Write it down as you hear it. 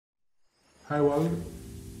Hi world,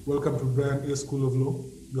 welcome to Brian A. School of Law,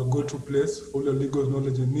 your go-to place for your legal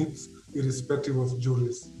knowledge and needs, irrespective of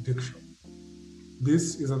jurisdiction.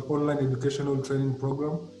 This is an online educational training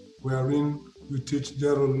program wherein we teach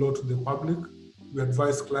general law to the public. We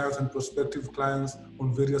advise clients and prospective clients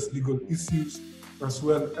on various legal issues, as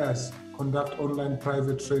well as conduct online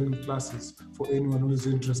private training classes for anyone who is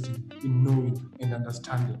interested in knowing and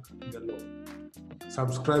understanding the law.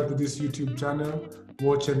 Subscribe to this YouTube channel,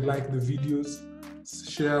 watch and like the videos,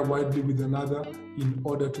 share widely with another in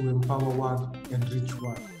order to empower one and reach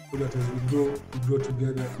one, so that as we grow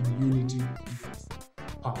together in unity with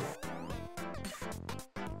power.